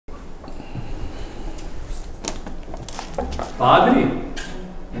Padre,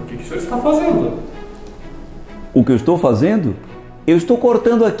 o que o senhor está fazendo? O que eu estou fazendo? Eu estou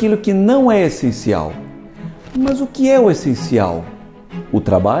cortando aquilo que não é essencial. Mas o que é o essencial? O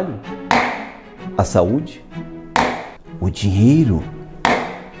trabalho? A saúde? O dinheiro?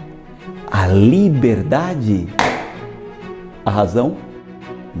 A liberdade? A razão?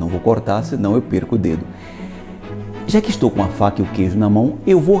 Não vou cortar, senão eu perco o dedo. Já que estou com a faca e o queijo na mão,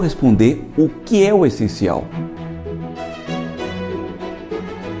 eu vou responder o que é o essencial.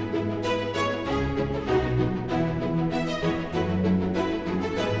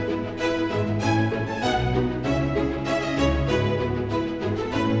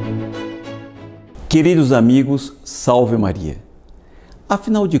 Queridos amigos, salve Maria!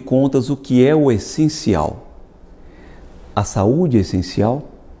 Afinal de contas, o que é o essencial? A saúde é essencial?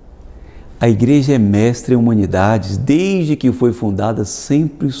 A Igreja é mestra em humanidades desde que foi fundada,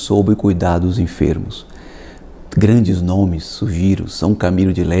 sempre soube cuidar dos enfermos. Grandes nomes surgiram: São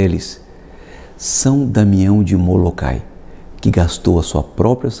Camilo de Leles, São Damião de Molokai, que gastou a sua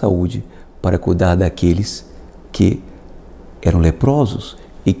própria saúde para cuidar daqueles que eram leprosos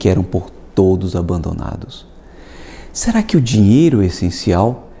e que eram por todos abandonados. Será que o dinheiro é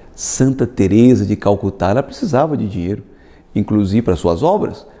essencial? Santa Teresa de Calcutá, ela precisava de dinheiro, inclusive para suas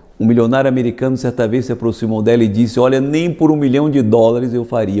obras. Um milionário americano certa vez se aproximou dela e disse: olha, nem por $1 milhão eu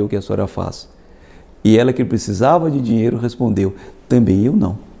faria o que a senhora faz. E ela, que precisava de dinheiro, respondeu: também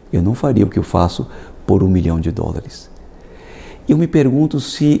eu não faria o que eu faço por $1 milhão. Eu me pergunto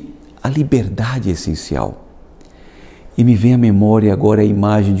se a liberdade é essencial. E me vem à memória agora a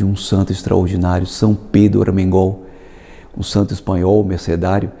imagem de um santo extraordinário, São Pedro Armengol, um santo espanhol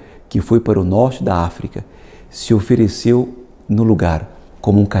mercedário que foi para o norte da África, se ofereceu no lugar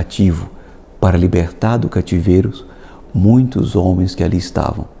como um cativo para libertar do cativeiro muitos homens que ali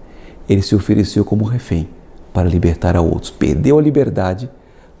estavam. Ele se ofereceu como refém para libertar a outros, perdeu a liberdade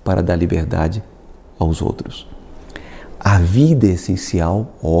para dar liberdade aos outros. A vida é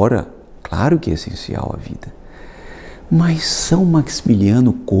essencial? Ora, claro que é essencial a vida. Mas São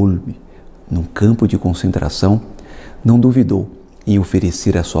Maximiliano Kolbe, num campo de concentração, não duvidou em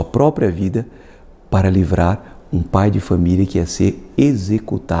oferecer a sua própria vida para livrar um pai de família que ia ser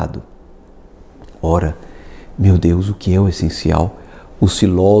executado. Ora, meu Deus, o que é o essencial? Os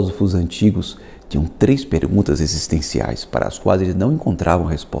filósofos antigos tinham 3 perguntas existenciais para as quais eles não encontravam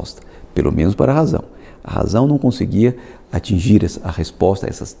resposta, pelo menos para a razão. A razão não conseguia atingir a resposta a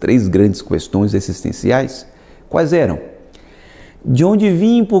essas 3 grandes questões existenciais. Quais eram? De onde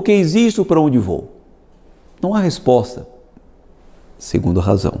vim, por que existo, para onde vou? Não há resposta, segundo a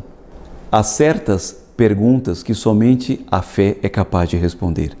razão. Há certas perguntas que somente a fé é capaz de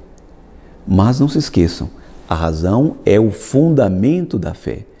responder. Mas não se esqueçam, a razão é o fundamento da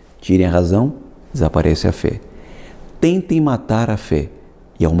fé. Tirem a razão, desaparece a fé. Tentem matar a fé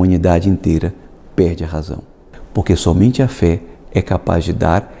e a humanidade inteira perde a razão. Porque somente a fé é capaz de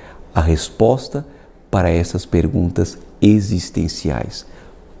dar a resposta para essas perguntas existenciais.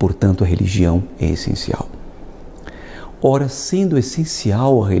 Portanto, a religião é essencial. Ora, sendo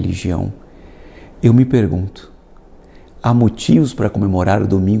essencial a religião, eu me pergunto, há motivos para comemorar o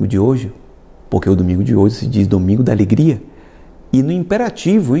domingo de hoje? Porque o domingo de hoje se diz domingo da alegria. E no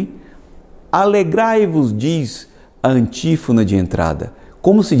imperativo, hein? Alegrai-vos, diz a antífona de entrada.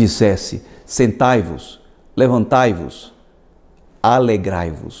 Como se dissesse, sentai-vos, levantai-vos,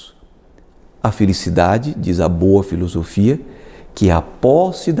 alegrai-vos. A felicidade, diz a boa filosofia, que é a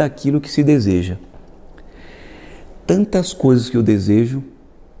posse daquilo que se deseja. Tantas coisas que eu desejo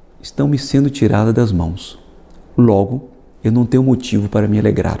estão me sendo tiradas das mãos. Logo, eu não tenho motivo para me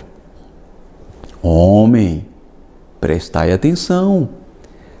alegrar. Homem, prestai atenção.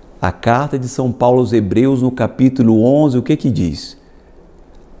 A carta de São Paulo aos Hebreus, no capítulo 11, o que diz?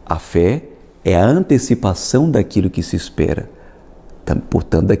 A fé é a antecipação daquilo que se espera,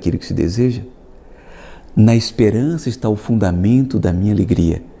 portanto, daquilo que se deseja. Na esperança está o fundamento da minha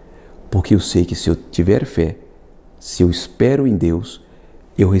alegria, porque eu sei que se eu tiver fé, se eu espero em Deus,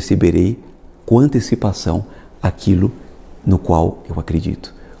 eu receberei com antecipação aquilo no qual eu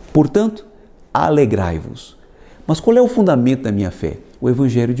acredito. Portanto, alegrai-vos. Mas qual é o fundamento da minha fé? O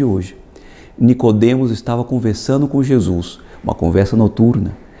Evangelho de hoje. Nicodemos estava conversando com Jesus, uma conversa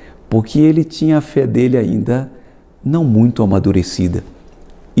noturna, porque ele tinha a fé dele ainda não muito amadurecida.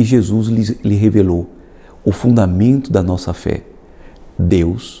 E Jesus lhe revelou o fundamento da nossa fé.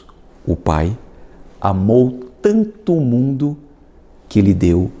 Deus, o Pai, amou tanto o mundo que lhe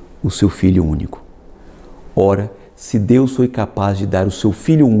deu o seu Filho único. Ora, se Deus foi capaz de dar o seu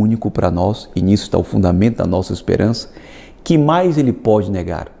Filho único para nós, e nisso está o fundamento da nossa esperança, que mais Ele pode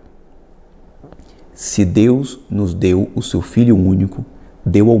negar? Se Deus nos deu o seu Filho único,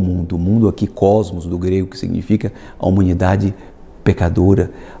 deu ao mundo, o mundo aqui cosmos do grego, que significa a humanidade pecadora,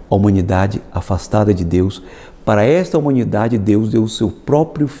 a humanidade afastada de Deus, para esta humanidade Deus deu o seu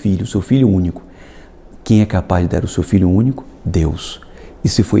próprio Filho, o seu Filho único. Quem é capaz de dar o seu Filho único? Deus. E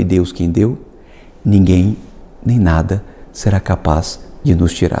se foi Deus quem deu, ninguém nem nada será capaz de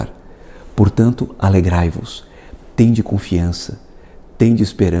nos tirar. Portanto, alegrai-vos, tende confiança, tende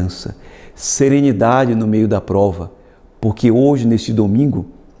esperança, serenidade no meio da prova, porque hoje, neste domingo,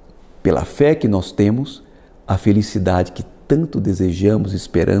 pela fé que nós temos, a felicidade que tanto desejamos e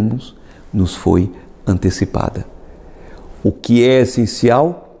esperamos nos foi antecipada. O que é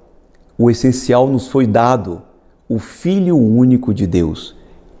essencial? O essencial nos foi dado, o Filho único de Deus,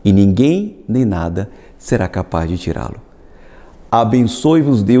 e ninguém nem nada será capaz de tirá-lo.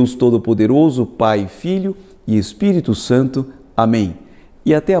 Abençoe-vos Deus Todo-Poderoso, Pai, Filho e Espírito Santo. Amém.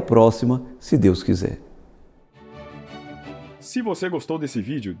 E até a próxima, se Deus quiser. Se você gostou desse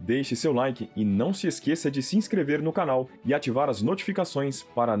vídeo, deixe seu like e não se esqueça de se inscrever no canal e ativar as notificações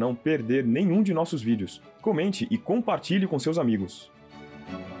para não perder nenhum de nossos vídeos. Comente e compartilhe com seus amigos.